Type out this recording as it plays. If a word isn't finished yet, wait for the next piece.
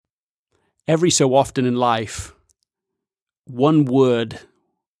Every so often in life, one word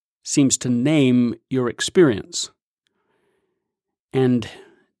seems to name your experience. And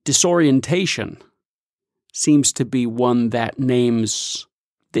disorientation seems to be one that names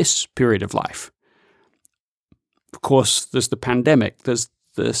this period of life. Of course, there's the pandemic, there's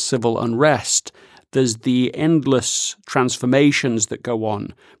the civil unrest, there's the endless transformations that go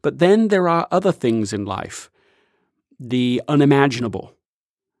on. But then there are other things in life, the unimaginable,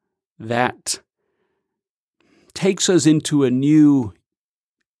 that takes us into a new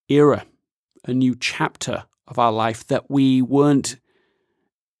era, a new chapter of our life that we weren't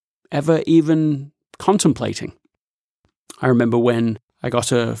ever even contemplating. I remember when I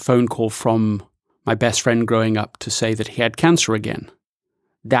got a phone call from my best friend growing up to say that he had cancer again.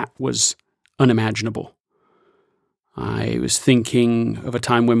 That was unimaginable. I was thinking of a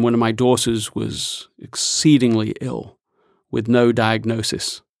time when one of my daughters was exceedingly ill with no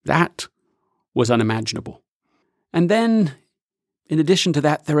diagnosis. That was unimaginable. And then, in addition to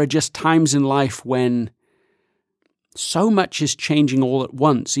that, there are just times in life when so much is changing all at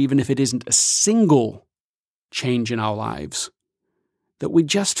once, even if it isn't a single change in our lives, that we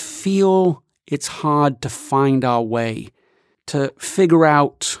just feel it's hard to find our way, to figure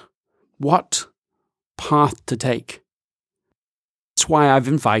out what path to take. That's why I've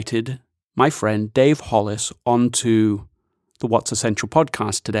invited my friend Dave Hollis onto the What's Essential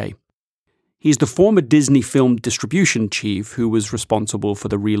podcast today. He's the former Disney film distribution chief who was responsible for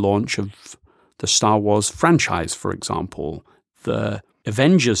the relaunch of the Star Wars franchise, for example, the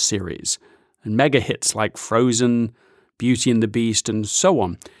Avengers series, and mega hits like Frozen, Beauty and the Beast, and so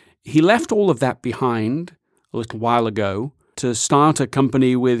on. He left all of that behind a little while ago to start a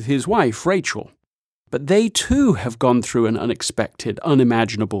company with his wife, Rachel. But they too have gone through an unexpected,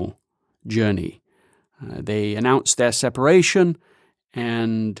 unimaginable journey. They announced their separation,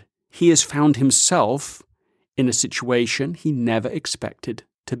 and he has found himself in a situation he never expected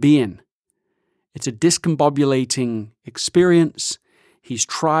to be in. It's a discombobulating experience. He's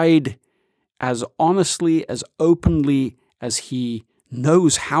tried as honestly, as openly as he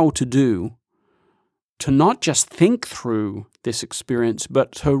knows how to do, to not just think through this experience,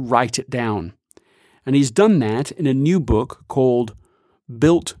 but to write it down. And he's done that in a new book called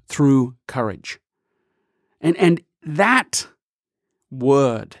Built Through Courage. And that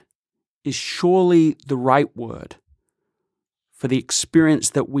word is surely the right word for the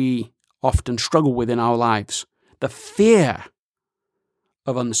experience that we often struggle with in our lives. The fear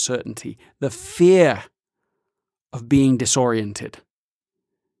of uncertainty, the fear of being disoriented.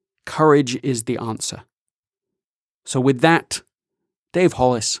 Courage is the answer. So with that, Dave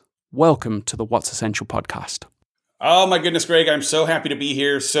Hollis, welcome to the What's Essential podcast. Oh my goodness, Greg, I'm so happy to be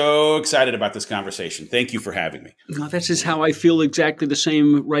here. So excited about this conversation. Thank you for having me. Well, this is how I feel exactly the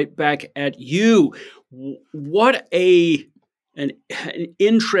same right back at you. What an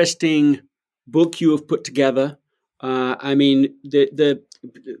interesting book you have put together. The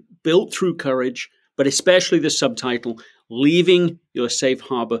Built Through Courage, but especially the subtitle, Leaving Your Safe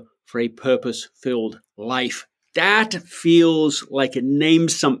Harbor for a Purpose-Filled Life. That feels like it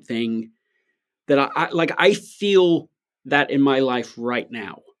names something that I feel that in my life right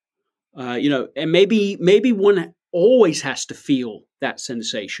now. And maybe one always has to feel that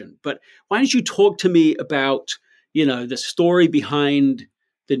sensation. But why don't you talk to me about, the story behind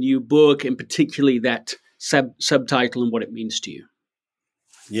the new book, and particularly that subtitle and what it means to you?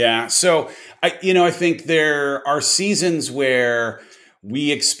 Yeah. So I think there are seasons where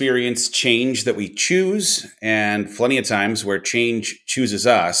we experience change that we choose, and plenty of times where change chooses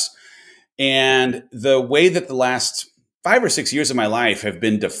us. And the way that the last 5 or 6 years of my life have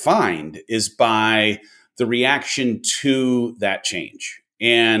been defined is by the reaction to that change,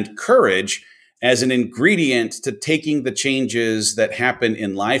 and courage as an ingredient to taking the changes that happen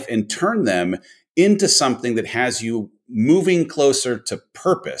in life and turn them into something that has you moving closer to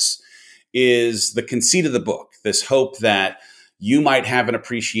purpose is the conceit of the book. This hope that you might have an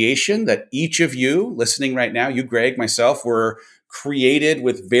appreciation that each of you listening right now, you, Greg, myself, were created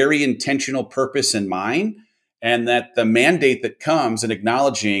with very intentional purpose in mind, and that the mandate that comes in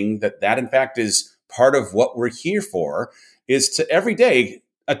acknowledging that in fact is part of what we're here for is to every day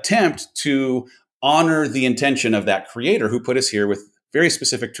attempt to honor the intention of that creator who put us here with very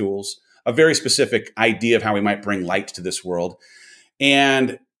specific tools, a very specific idea of how we might bring light to this world.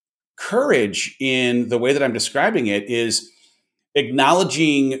 And courage, in the way that I'm describing it, is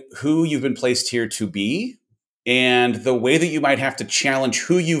acknowledging who you've been placed here to be, and the way that you might have to challenge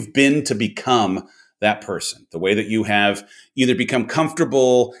who you've been to become that person, the way that you have either become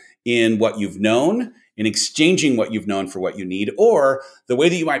comfortable in what you've known in exchanging what you've known for what you need, or the way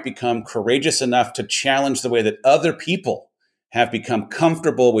that you might become courageous enough to challenge the way that other people have become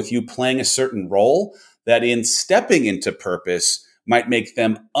comfortable with you playing a certain role that in stepping into purpose might make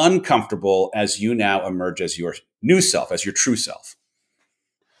them uncomfortable as you now emerge as your new self, as your true self.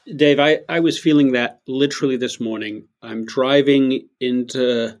 Dave, I was feeling that literally this morning. I'm driving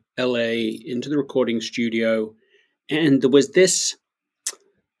into LA, into the recording studio, and there was this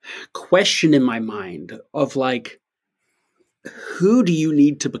question in my mind of like, who do you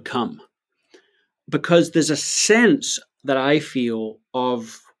need to become? Because there's a sense that I feel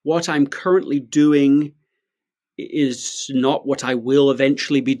of what I'm currently doing is not what I will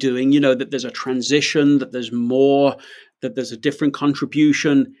eventually be doing, that there's a transition, that there's more, that there's a different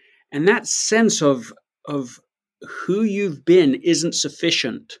contribution. And that sense of who you've been isn't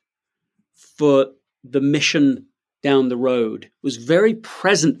sufficient for the mission down the road was very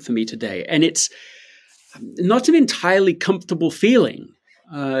present for me today. And it's not an entirely comfortable feeling,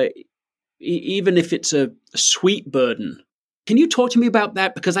 even if it's a sweet burden. Can you talk to me about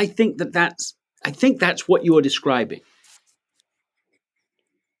that? Because I think that's what you're describing.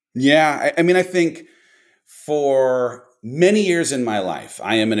 Yeah, I think for many years in my life,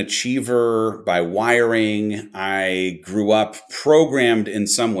 I am an achiever by wiring. I grew up programmed in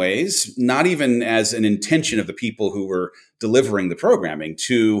some ways, not even as an intention of the people who were delivering the programming,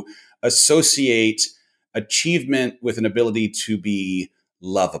 to associate achievement with an ability to be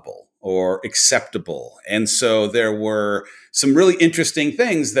lovable or acceptable. And so there were some really interesting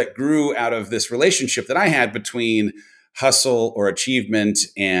things that grew out of this relationship that I had between hustle or achievement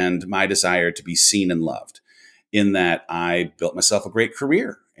and my desire to be seen and loved, in that I built myself a great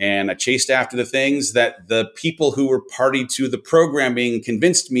career and I chased after the things that the people who were party to the programming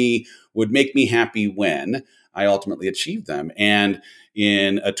convinced me would make me happy when I ultimately achieved them. And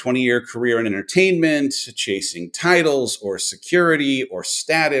in a 20-year career in entertainment, chasing titles or security or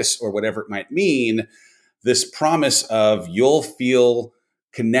status or whatever it might mean, this promise of you'll feel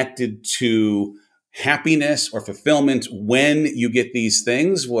connected to happiness or fulfillment when you get these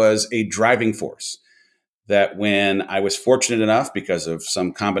things was a driving force. That when I was fortunate enough, because of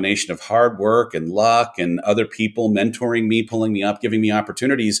some combination of hard work and luck and other people mentoring me, pulling me up, giving me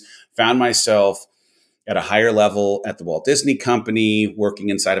opportunities, found myself at a higher level at the Walt Disney Company, working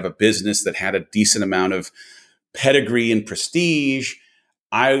inside of a business that had a decent amount of pedigree and prestige,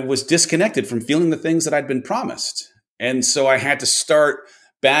 I was disconnected from feeling the things that I'd been promised. And so I had to start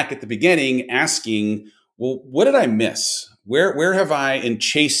back at the beginning asking, well, what did I miss? Where have I, in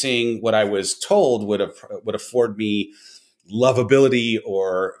chasing what I was told would afford me lovability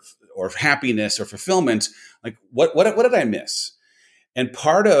or happiness or fulfillment? Like what did I miss? And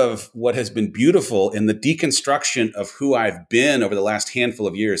part of what has been beautiful in the deconstruction of who I've been over the last handful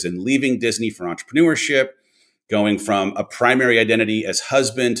of years in leaving Disney for entrepreneurship, going from a primary identity as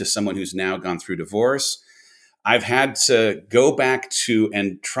husband to someone who's now gone through divorce, I've had to go back to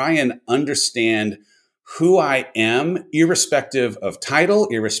and try and understand who I am, irrespective of title,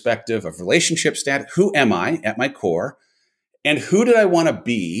 irrespective of relationship status. Who am I at my core? And who did I want to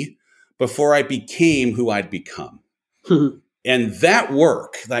be before I became who I'd become? And that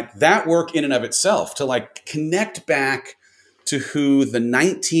work in and of itself, to connect back to who the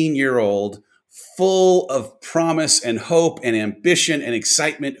 19-year-old full of promise and hope and ambition and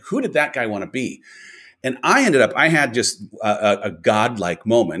excitement, who did that guy want to be? And I had just a godlike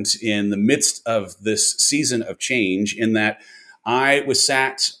moment in the midst of this season of change, in that I was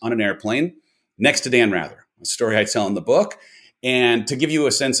sat on an airplane next to Dan Rather, a story I tell in the book. And to give you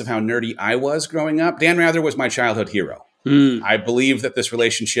a sense of how nerdy I was growing up, Dan Rather was my childhood hero. I believe that this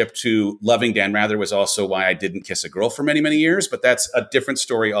relationship to loving Dan Rather was also why I didn't kiss a girl for many, many years, but that's a different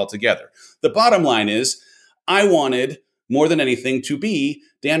story altogether. The bottom line is I wanted more than anything to be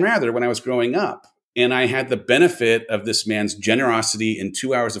Dan Rather when I was growing up. And I had the benefit of this man's generosity in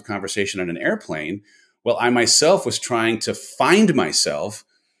 2 hours of conversation on an airplane, while I myself was trying to find myself,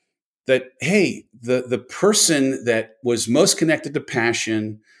 that, hey, the person that was most connected to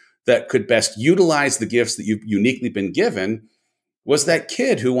passion, that could best utilize the gifts that you've uniquely been given, was that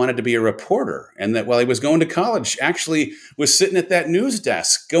kid who wanted to be a reporter, and that while he was going to college actually was sitting at that news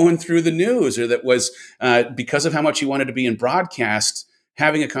desk going through the news, or that was, because of how much he wanted to be in broadcast,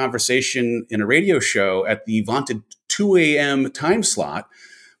 having a conversation in a radio show at the vaunted 2 a.m. time slot.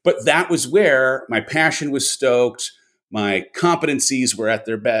 But that was where my passion was stoked, my competencies were at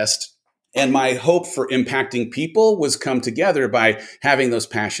their best, and my hope for impacting people was come together by having those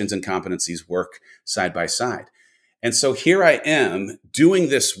passions and competencies work side by side. And so here I am doing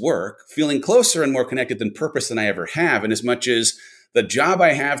this work, feeling closer and more connected than purpose than I ever have, in as much as the job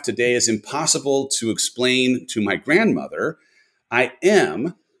I have today is impossible to explain to my grandmother. I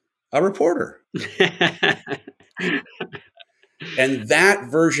am a reporter. And that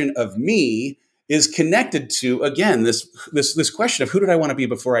version of me is connected to, again, this question of who did I want to be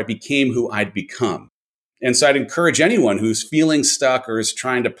before I became who I'd become. And so I'd encourage anyone who's feeling stuck or is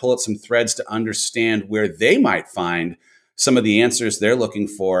trying to pull at some threads to understand where they might find some of the answers they're looking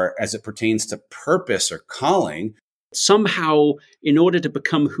for as it pertains to purpose or calling. Somehow, in order to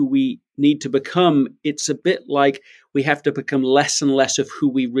become who we need to become, it's a bit like we have to become less and less of who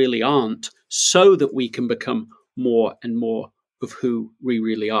we really aren't so that we can become more and more of who we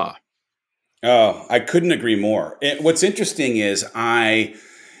really are. Oh, I couldn't agree more. What's interesting is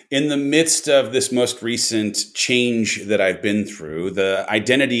in the midst of this most recent change that I've been through, the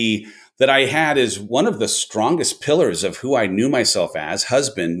identity that I had is one of the strongest pillars of who I knew myself as,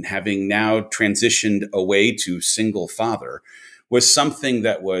 husband, having now transitioned away to single father, was something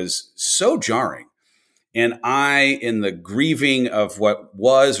that was so jarring. And in the grieving of what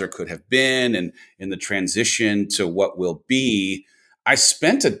was or could have been, and in the transition to what will be, I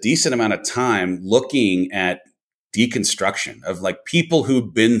spent a decent amount of time looking at deconstruction of like people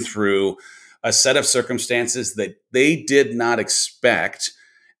who'd been through a set of circumstances that they did not expect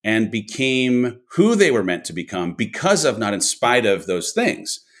and became who they were meant to become because of, not in spite of, those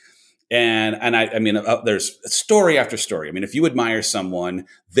things. And I mean, there's story after story. I mean, if you admire someone,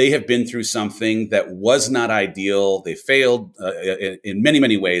 they have been through something that was not ideal. They failed in many,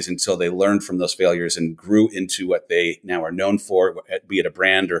 many ways until they learned from those failures and grew into what they now are known for, be it a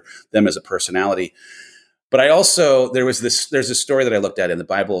brand or them as a personality. But there's a story that I looked at in the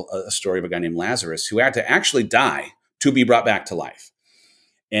Bible, a story of a guy named Lazarus who had to actually die to be brought back to life.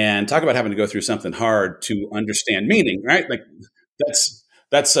 And talk about having to go through something hard to understand meaning, right? Like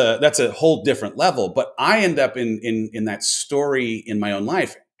that's a whole different level. But I end up in that story in my own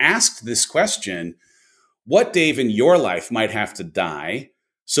life, asked this question: what, Dave, in your life might have to die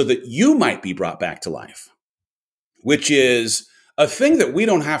so that you might be brought back to life? Which is a thing that we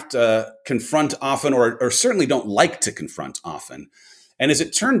don't have to confront often, or certainly don't like to confront often. And as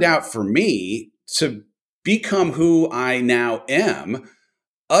it turned out for me, to become who I now am,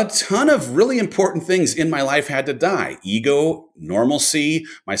 a ton of really important things in my life had to die. Ego, normalcy,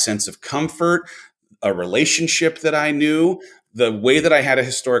 my sense of comfort, a relationship that I knew, the way that I had a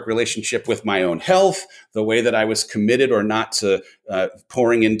historic relationship with my own health, the way that I was committed or not to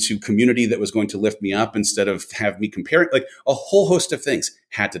pouring into community that was going to lift me up instead of have me comparing, like a whole host of things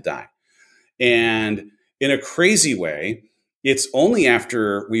had to die. And in a crazy way, it's only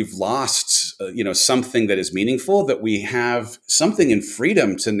after we've lost, something that is meaningful that we have something in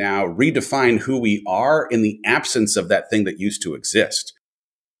freedom to now redefine who we are in the absence of that thing that used to exist.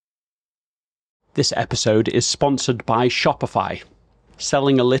 This episode is sponsored by Shopify.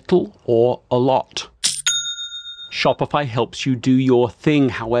 Selling a little or a lot. Shopify helps you do your thing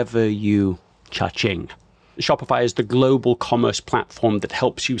however you cha-ching. Shopify is the global commerce platform that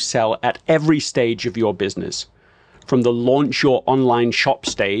helps you sell at every stage of your business. From the launch your online shop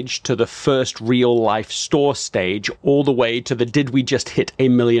stage to the first real life store stage, all the way to the did we just hit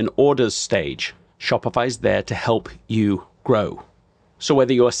 1 million orders stage. Shopify's there to help you grow. So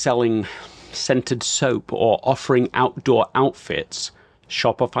whether you're selling scented soap or offering outdoor outfits,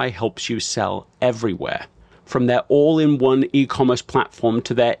 Shopify helps you sell everywhere. From their all-in-one e-commerce platform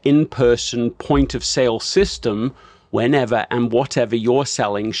to their in-person point-of-sale system, whenever and whatever you're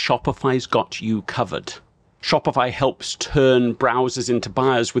selling, Shopify's got you covered. Shopify helps turn browsers into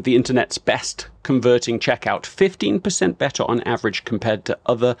buyers with the internet's best converting checkout, 15% better on average compared to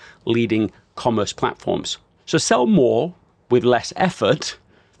other leading commerce platforms. So sell more with less effort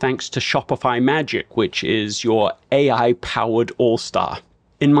thanks to Shopify Magic, which is your AI-powered all-star.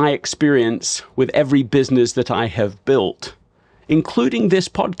 In my experience with every business that I have built, including this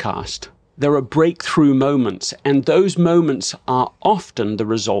podcast, there are breakthrough moments, and those moments are often the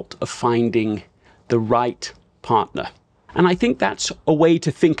result of finding the right partner. And I think that's a way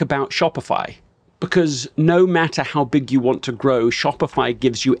to think about Shopify, because no matter how big you want to grow, Shopify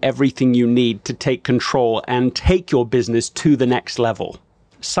gives you everything you need to take control and take your business to the next level.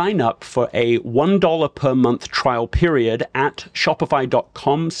 Sign up for a $1 per month trial period at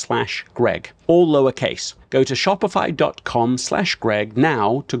shopify.com/Greg, all lowercase. Go to shopify.com/Greg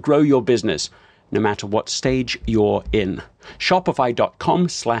now to grow your business, no matter what stage you're in.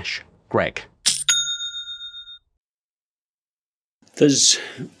 Shopify.com/Greg. There's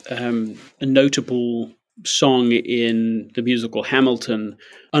a notable song in the musical Hamilton,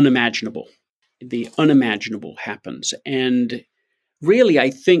 Unimaginable. The unimaginable happens. And really, I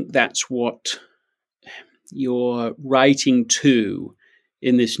think that's what you're writing to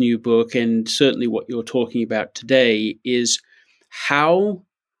in this new book, and certainly what you're talking about today, is how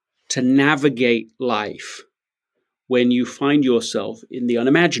to navigate life when you find yourself in the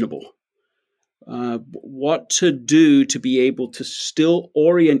unimaginable. What to do to be able to still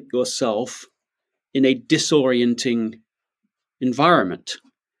orient yourself in a disorienting environment.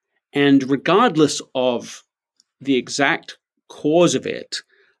 And regardless of the exact cause of it,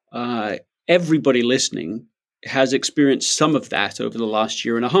 everybody listening has experienced some of that over the last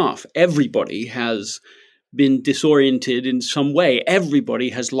year and a half. Everybody has been disoriented in some way. Everybody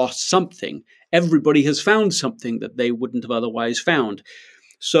has lost something. Everybody has found something that they wouldn't have otherwise found.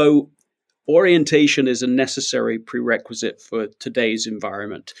 So orientation is a necessary prerequisite for today's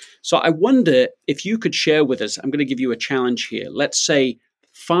environment. So I wonder if you could share with us, I'm going to give you a challenge here. Let's say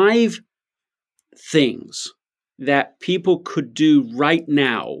 5 things that people could do right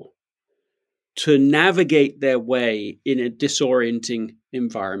now to navigate their way in a disorienting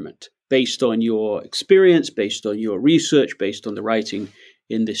environment, based on your experience, based on your research, based on the writing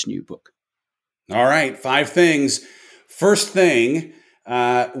in this new book. All right, 5 things. First thing,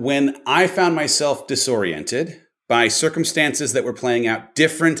 when I found myself disoriented by circumstances that were playing out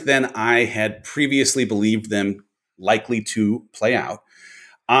different than I had previously believed them likely to play out,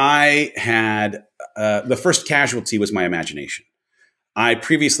 I had the first casualty was my imagination. I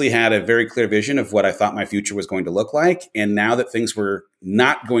previously had a very clear vision of what I thought my future was going to look like. And now that things were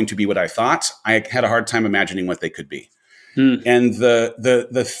not going to be what I thought, I had a hard time imagining what they could be. And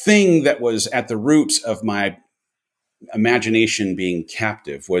the thing that was at the root of my imagination being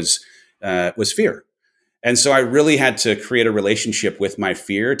captive was fear. And so I really had to create a relationship with my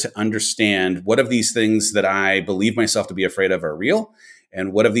fear to understand what of these things that I believe myself to be afraid of are real,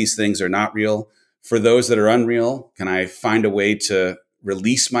 and what of these things are not real. For those that are unreal, can I find a way to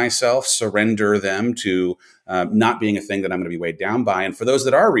release myself, surrender them to not being a thing that I'm going to be weighed down by? And for those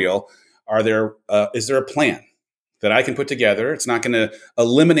that are real, is there a plan that I can put together? It's not going to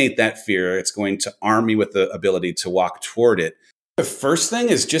eliminate that fear. It's going to arm me with the ability to walk toward it. The first thing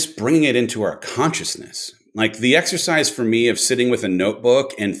is just bringing it into our consciousness. Like the exercise for me of sitting with a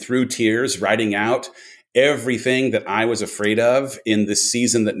notebook and through tears writing out everything that I was afraid of in this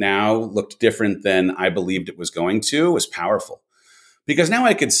season that now looked different than I believed it was going to was powerful. Because now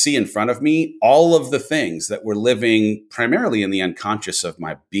I could see in front of me all of the things that were living primarily in the unconscious of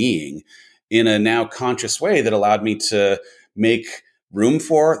my being in a now conscious way that allowed me to make room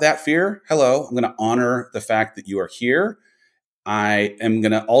for that fear. Hello, I'm going to honor the fact that you are here. I am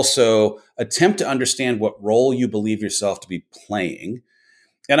going to also attempt to understand what role you believe yourself to be playing.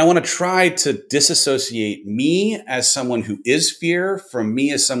 And I want to try to disassociate me as someone who is fear from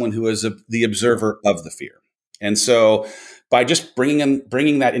me as someone who is the observer of the fear. And so by just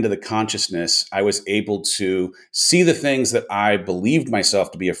bringing that into the consciousness, I was able to see the things that I believed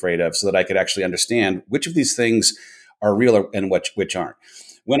myself to be afraid of so that I could actually understand which of these things are real and which aren't.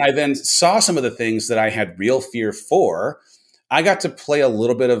 When I then saw some of the things that I had real fear for, I got to play a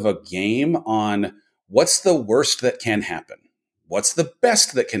little bit of a game on what's the worst that can happen? What's the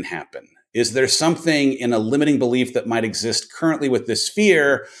best that can happen? Is there something in a limiting belief that might exist currently with this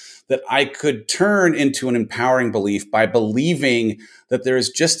fear that I could turn into an empowering belief by believing that there is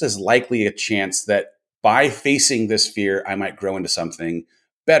just as likely a chance that by facing this fear, I might grow into something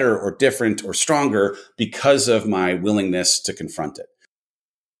better or different or stronger because of my willingness to confront it?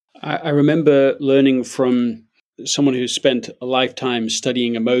 I remember learning from someone who spent a lifetime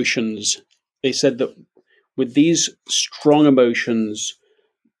studying emotions. They said that with these strong emotions,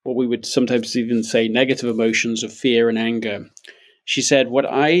 what we would sometimes even say negative emotions of fear and anger, she said, what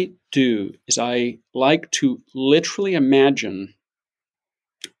I do is I like to literally imagine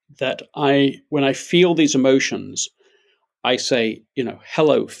that when I feel these emotions, I say,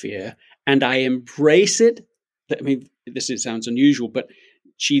 hello, fear, and I embrace it. I mean, sounds unusual, but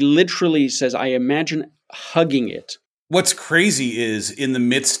she literally says, I imagine hugging it. What's crazy is in the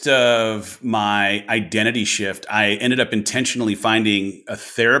midst of my identity shift, I ended up intentionally finding a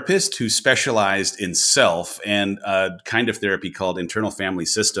therapist who specialized in self and a kind of therapy called internal family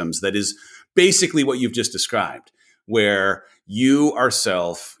systems that is basically what you've just described, where you are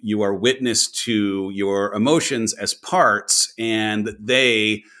self, you are witness to your emotions as parts, and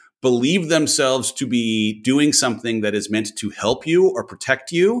they believe themselves to be doing something that is meant to help you or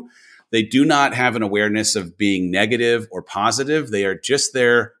protect you. They do not have an awareness of being negative or positive. They are just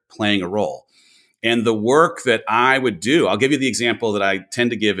there playing a role. And the work that I would do, I'll give you the example that I tend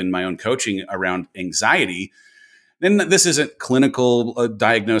to give in my own coaching around anxiety. And this isn't clinical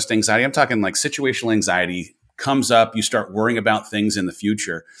diagnosed anxiety. I'm talking like situational anxiety comes up. You start worrying about things in the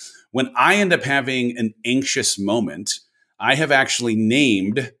future. When I end up having an anxious moment, I have actually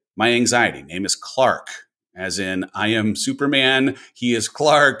named my anxiety. Name is Clark, as in I am Superman. He is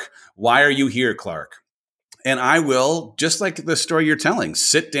Clark. Why are you here, Clark? And I will, just like the story you're telling,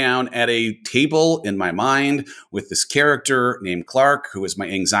 sit down at a table in my mind with this character named Clark, who is my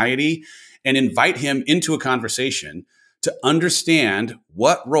anxiety, and invite him into a conversation to understand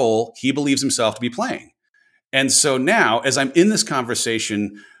what role he believes himself to be playing. And so now, as I'm in this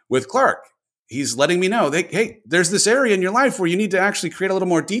conversation with Clark, he's letting me know that, hey, there's this area in your life where you need to actually create a little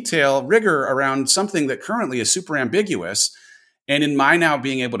more detail, rigor around something that currently is super ambiguous. And in my now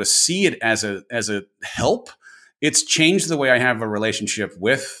being able to see it as a help, it's changed the way I have a relationship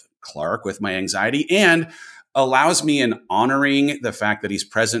with Clark, with my anxiety, and allows me in honoring the fact that he's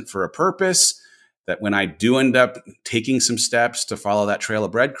present for a purpose, that when I do end up taking some steps to follow that trail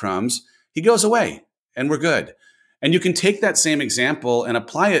of breadcrumbs, he goes away and we're good. And you can take that same example and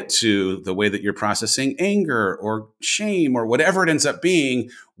apply it to the way that you're processing anger or shame or whatever it ends up being.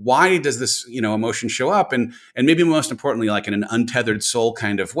 Why does this, emotion show up? And maybe most importantly, like in an untethered soul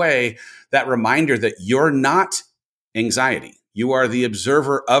kind of way, that reminder that you're not anxiety. You are the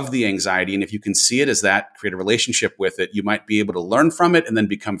observer of the anxiety. And if you can see it as that, create a relationship with it, you might be able to learn from it and then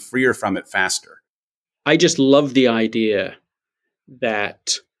become freer from it faster. I just love the idea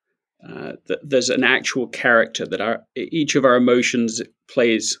that there's an actual character that each of our emotions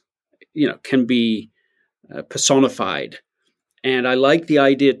plays, can be personified. And I like the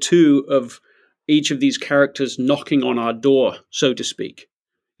idea too of each of these characters knocking on our door, so to speak,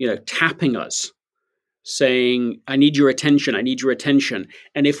 tapping us, saying, I need your attention, I need your attention.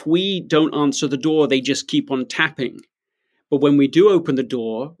 And if we don't answer the door, they just keep on tapping. But when we do open the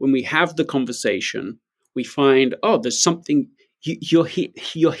door, when we have the conversation, we find, there's something. You're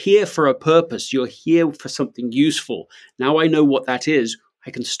here for a purpose. You're here for something useful. Now I know what that is.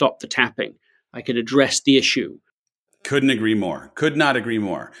 I can stop the tapping. I can address the issue. Couldn't agree more. Could not agree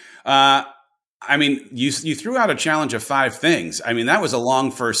more. You threw out a challenge of 5 things. That was a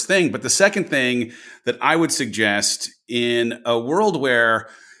long first thing. But the second thing that I would suggest in a world where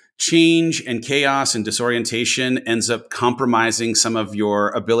change and chaos and disorientation ends up compromising some of your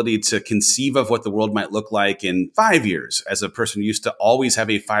ability to conceive of what the world might look like in 5 years, as a person who used to always have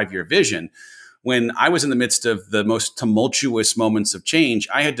a 5-year vision. When I was in the midst of the most tumultuous moments of change,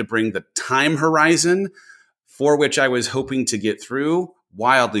 I had to bring the time horizon for which I was hoping to get through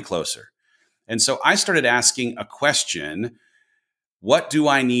wildly closer. And so I started asking a question: what do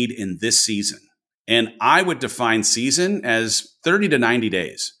I need in this season? And I would define season as 30 to 90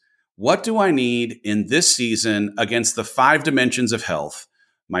 days. What do I need in this season against the 5 dimensions of health: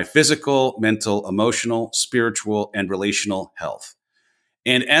 my physical, mental, emotional, spiritual, and relational health?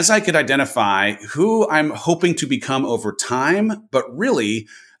 And as I could identify who I'm hoping to become over time, but really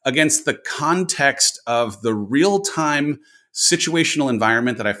against the context of the real-time situational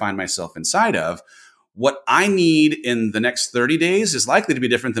environment that I find myself inside of, what I need in the next 30 days is likely to be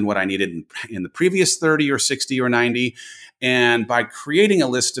different than what I needed in the previous 30 or 60 or 90. And by creating a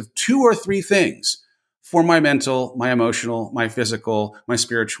list of 2 or 3 things for my mental, my emotional, my physical, my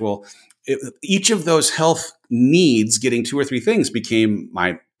spiritual, each of those health needs, getting 2 or 3 things became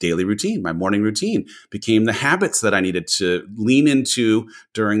my daily routine, my morning routine, became the habits that I needed to lean into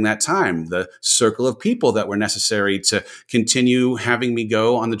during that time, the circle of people that were necessary to continue having me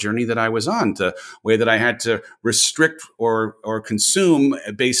go on the journey that I was on, the way that I had to restrict or consume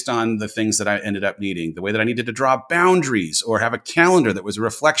based on the things that I ended up needing, the way that I needed to draw boundaries or have a calendar that was a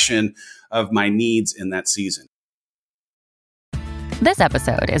reflection of my needs in that season. This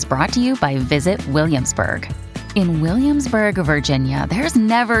episode is brought to you by Visit Williamsburg. In Williamsburg, Virginia, there's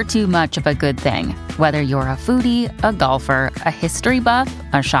never too much of a good thing. Whether you're a foodie, a golfer, a history buff,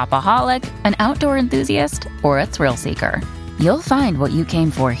 a shopaholic, an outdoor enthusiast, or a thrill seeker, you'll find what you came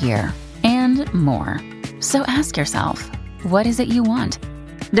for here and more. So ask yourself, what is it you want?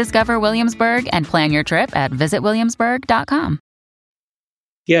 Discover Williamsburg and plan your trip at visitwilliamsburg.com.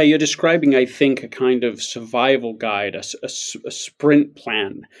 Yeah, you're describing, I think, a kind of survival guide, a sprint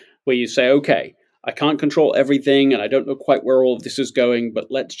plan, where you say, okay, I can't control everything and I don't know quite where all of this is going, but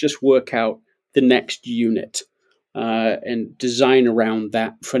let's just work out the next unit and design around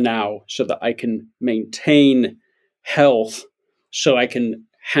that for now so that I can maintain health so I can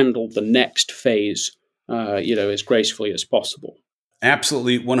handle the next phase, as gracefully as possible.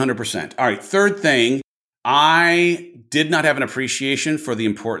 Absolutely, 100%. All right, third thing, I did not have an appreciation for the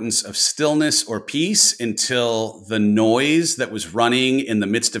importance of stillness or peace until the noise that was running in the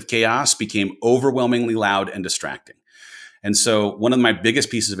midst of chaos became overwhelmingly loud and distracting. And so one of my biggest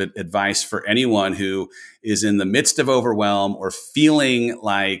pieces of advice for anyone who is in the midst of overwhelm or feeling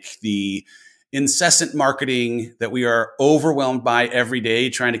like the incessant marketing that we are overwhelmed by every day,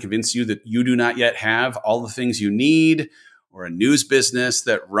 trying to convince you that you do not yet have all the things you need, or a news business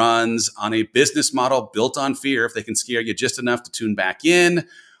that runs on a business model built on fear, if they can scare you just enough to tune back in,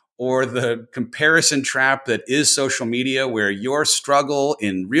 or the comparison trap that is social media, where your struggle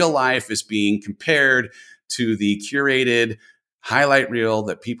in real life is being compared to the curated highlight reel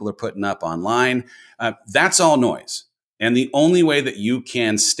that people are putting up online. That's all noise. And the only way that you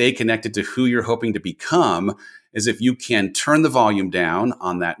can stay connected to who you're hoping to become is if you can turn the volume down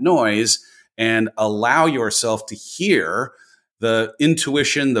on that noise and allow yourself to hear the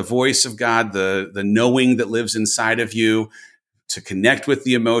intuition, the voice of God, the knowing that lives inside of you, to connect with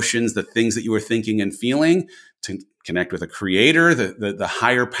the emotions, the things that you were thinking and feeling, to connect with a creator, the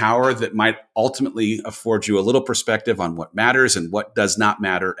higher power that might ultimately afford you a little perspective on what matters and what does not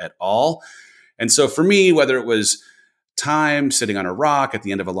matter at all. And so for me, whether it was time sitting on a rock at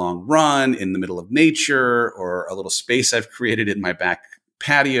the end of a long run in the middle of nature, or a little space I've created in my back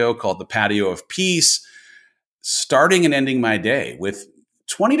patio called the Patio of Peace, starting and ending my day with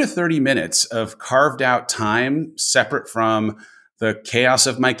 20 to 30 minutes of carved out time separate from the chaos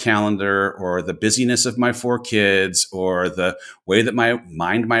of my calendar or the busyness of my 4 kids or the way that my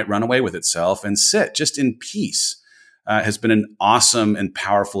mind might run away with itself, and sit just in peace has been an awesome and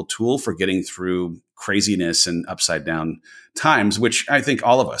powerful tool for getting through craziness and upside down times, which I think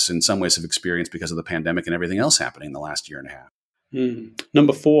all of us in some ways have experienced because of the pandemic and everything else happening in the last year and a half.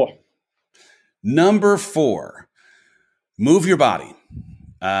 Number 4. Number 4, move your body.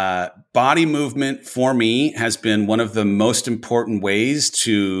 Body movement for me has been one of the most important ways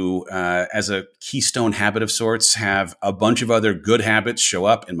to, as a keystone habit of sorts, have a bunch of other good habits show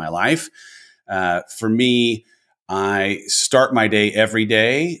up in my life. For me, I start my day every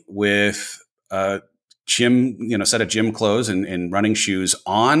day with a set of gym clothes and running shoes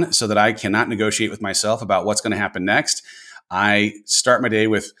on, so that I cannot negotiate with myself about what's going to happen next. I start my day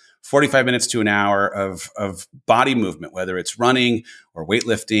with 45 minutes to an hour of body movement, whether it's running or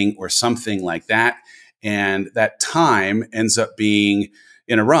weightlifting or something like that. And that time ends up being,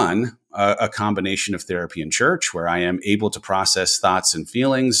 in a run, a combination of therapy and church, where I am able to process thoughts and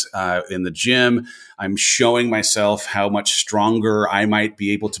feelings. In the gym, I'm showing myself how much stronger I might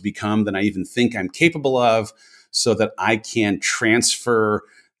be able to become than I even think I'm capable of, so that I can transfer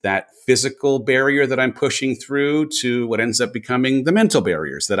that physical barrier that I'm pushing through to what ends up becoming the mental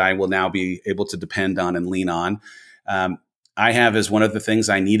barriers that I will now be able to depend on and lean on. I have, as one of the things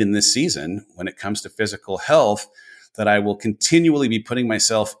I need in this season when it comes to physical health, that I will continually be putting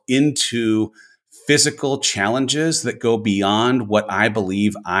myself into physical challenges that go beyond what I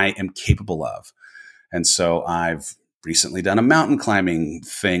believe I am capable of. And so I've recently done a mountain climbing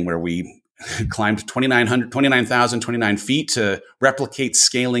thing where we climbed 29 feet to replicate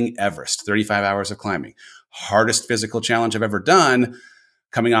scaling Everest, 35 hours of climbing. Hardest physical challenge I've ever done.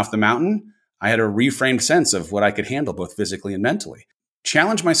 Coming off the mountain, I had a reframed sense of what I could handle both physically and mentally.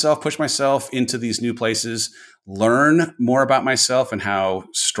 Challenge myself, push myself into these new places, learn more about myself and how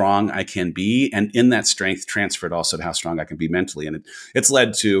strong I can be. And in that strength, transfer it also to how strong I can be mentally. And it's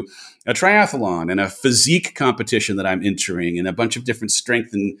led to a triathlon and a physique competition that I'm entering, and a bunch of different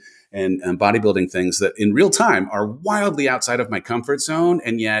strength and bodybuilding things that in real time are wildly outside of my comfort zone.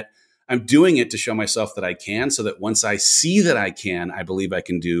 And yet I'm doing it to show myself that I can, so that once I see that I can, I believe I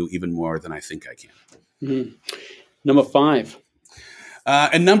can do even more than I think I can. Mm-hmm. Number 5.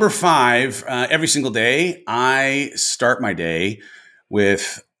 And number 5, every single day, I start my day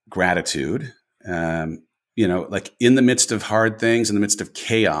with gratitude. Like in the midst of hard things, in the midst of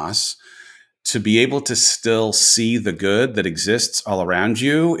chaos, to be able to still see the good that exists all around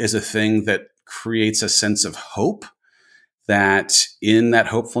you is a thing that creates a sense of hope, that in that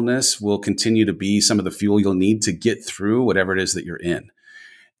hopefulness will continue to be some of the fuel you'll need to get through whatever it is that you're in.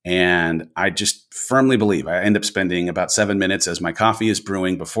 And I just firmly believe I end up spending about 7 minutes as my coffee is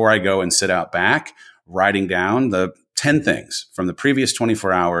brewing before I go and sit out back, writing down the 10 things from the previous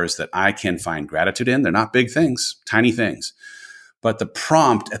 24 hours that I can find gratitude in. They're not big things, tiny things. But the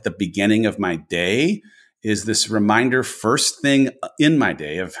prompt at the beginning of my day is this reminder, first thing in my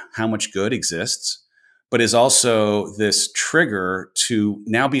day, of how much good exists, but is also this trigger to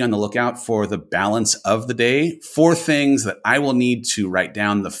now be on the lookout for the balance of the day, for things that I will need to write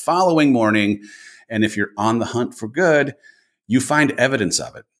down the following morning. And if you're on the hunt for good, you find evidence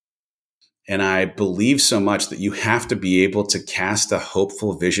of it. And I believe so much that you have to be able to cast a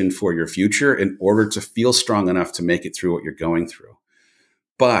hopeful vision for your future in order to feel strong enough to make it through what you're going through.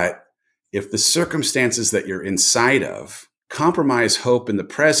 But if the circumstances that you're inside of compromise hope in the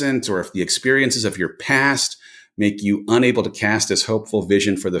present, or if the experiences of your past make you unable to cast this hopeful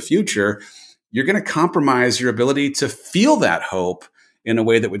vision for the future, you're going to compromise your ability to feel that hope in a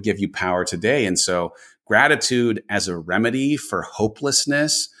way that would give you power today. And so gratitude as a remedy for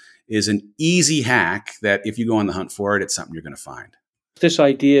hopelessness is an easy hack that if you go on the hunt for it, it's something you're going to find. This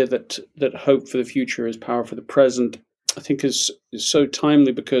idea that hope for the future is power for the present, I think is so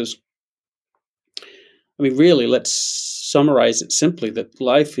timely because, I mean, really, let's summarize it simply that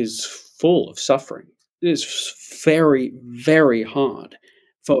life is full of suffering. It is very, very hard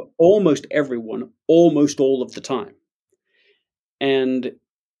for almost everyone, almost all of the time.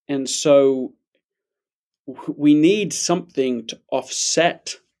 And so we need something to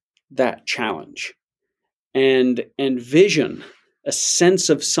offset that challenge and vision, a sense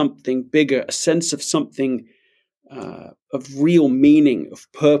of something bigger, a sense of something of real meaning,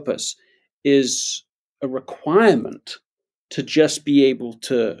 of purpose, is a requirement to just be able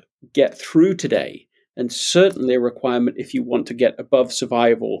to get through today, and certainly a requirement if you want to get above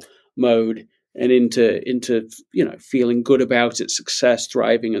survival mode and into feeling good about it, success,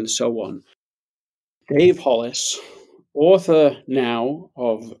 thriving, and so on. Dave Hollis, author now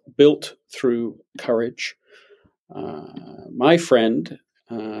of Built Through Courage, my friend,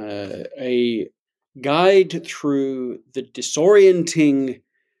 a guide through the disorienting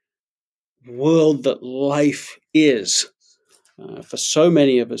world that life is for so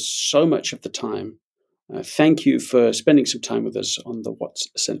many of us, so much of the time. Thank you for spending some time with us on the What's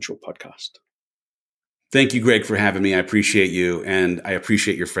Essential podcast. Thank you, Greg, for having me. I appreciate you, and I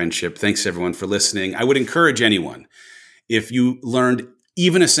appreciate your friendship. Thanks, everyone, for listening. I would encourage anyone, if you learned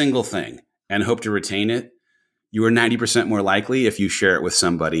even a single thing and hope to retain it, you are 90% more likely if you share it with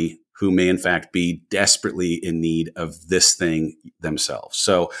somebody who may, in fact, be desperately in need of this thing themselves.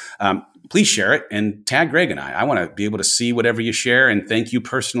 So please share it and tag Greg and I. I want to be able to see whatever you share, and thank you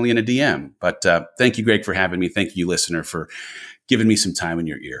personally in a DM. But thank you, Greg, for having me. Thank you, listener, for giving me some time in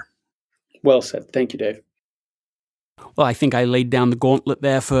your ear. Well said. Thank you, Dave. Well, I think I laid down the gauntlet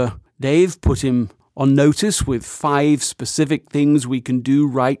there for Dave, put him on notice with 5 specific things we can do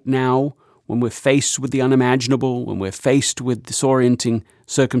right now when we're faced with the unimaginable, when we're faced with disorienting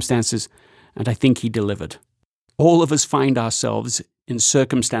circumstances, and I think he delivered. All of us find ourselves in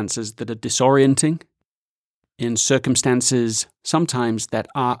circumstances that are disorienting, in circumstances sometimes that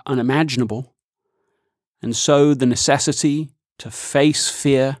are unimaginable, and so the necessity to face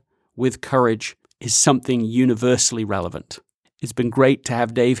fear with courage is something universally relevant. It's been great to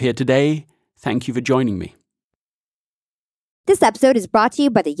have Dave here today. Thank you for joining me. This episode is brought to you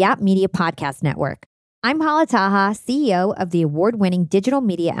by the Yap Media Podcast Network. I'm Hala Taha, CEO of the award-winning digital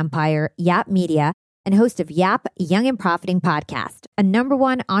media empire, Yap Media, and host of Yap Young and Profiting Podcast, a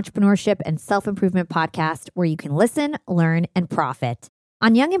 #1 entrepreneurship and self-improvement podcast where you can listen, learn, and profit.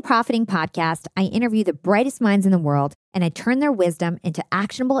 On Young and Profiting Podcast, I interview the brightest minds in the world, and I turn their wisdom into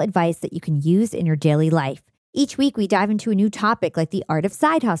actionable advice that you can use in your daily life. Each week, we dive into a new topic like the art of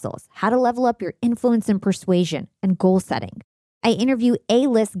side hustles, how to level up your influence and persuasion, and goal setting. I interview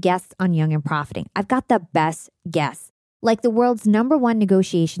A-list guests on Young and Profiting. I've got the best guests, like the world's #1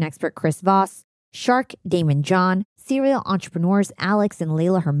 negotiation expert, Chris Voss, Shark Damon John, serial entrepreneurs Alex and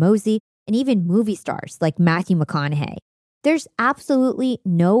Layla Hermosi, and even movie stars like Matthew McConaughey. There's absolutely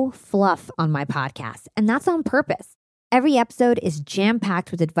no fluff on my podcast, and that's on purpose. Every episode is jam-packed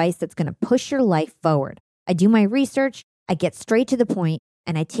with advice that's going to push your life forward. I do my research, I get straight to the point,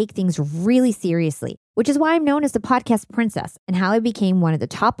 and I take things really seriously, which is why I'm known as the podcast princess and how I became one of the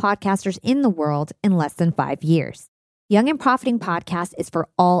top podcasters in the world in less than 5 years. Young and Profiting Podcast is for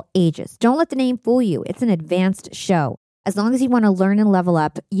all ages. Don't let the name fool you. It's an advanced show. As long as you want to learn and level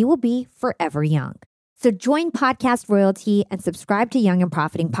up, you will be forever young. So join Podcast Royalty and subscribe to Young and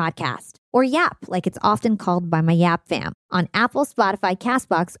Profiting Podcast, or YAP, like it's often called by my YAP fam, on Apple, Spotify,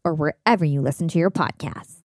 CastBox, or wherever you listen to your podcasts.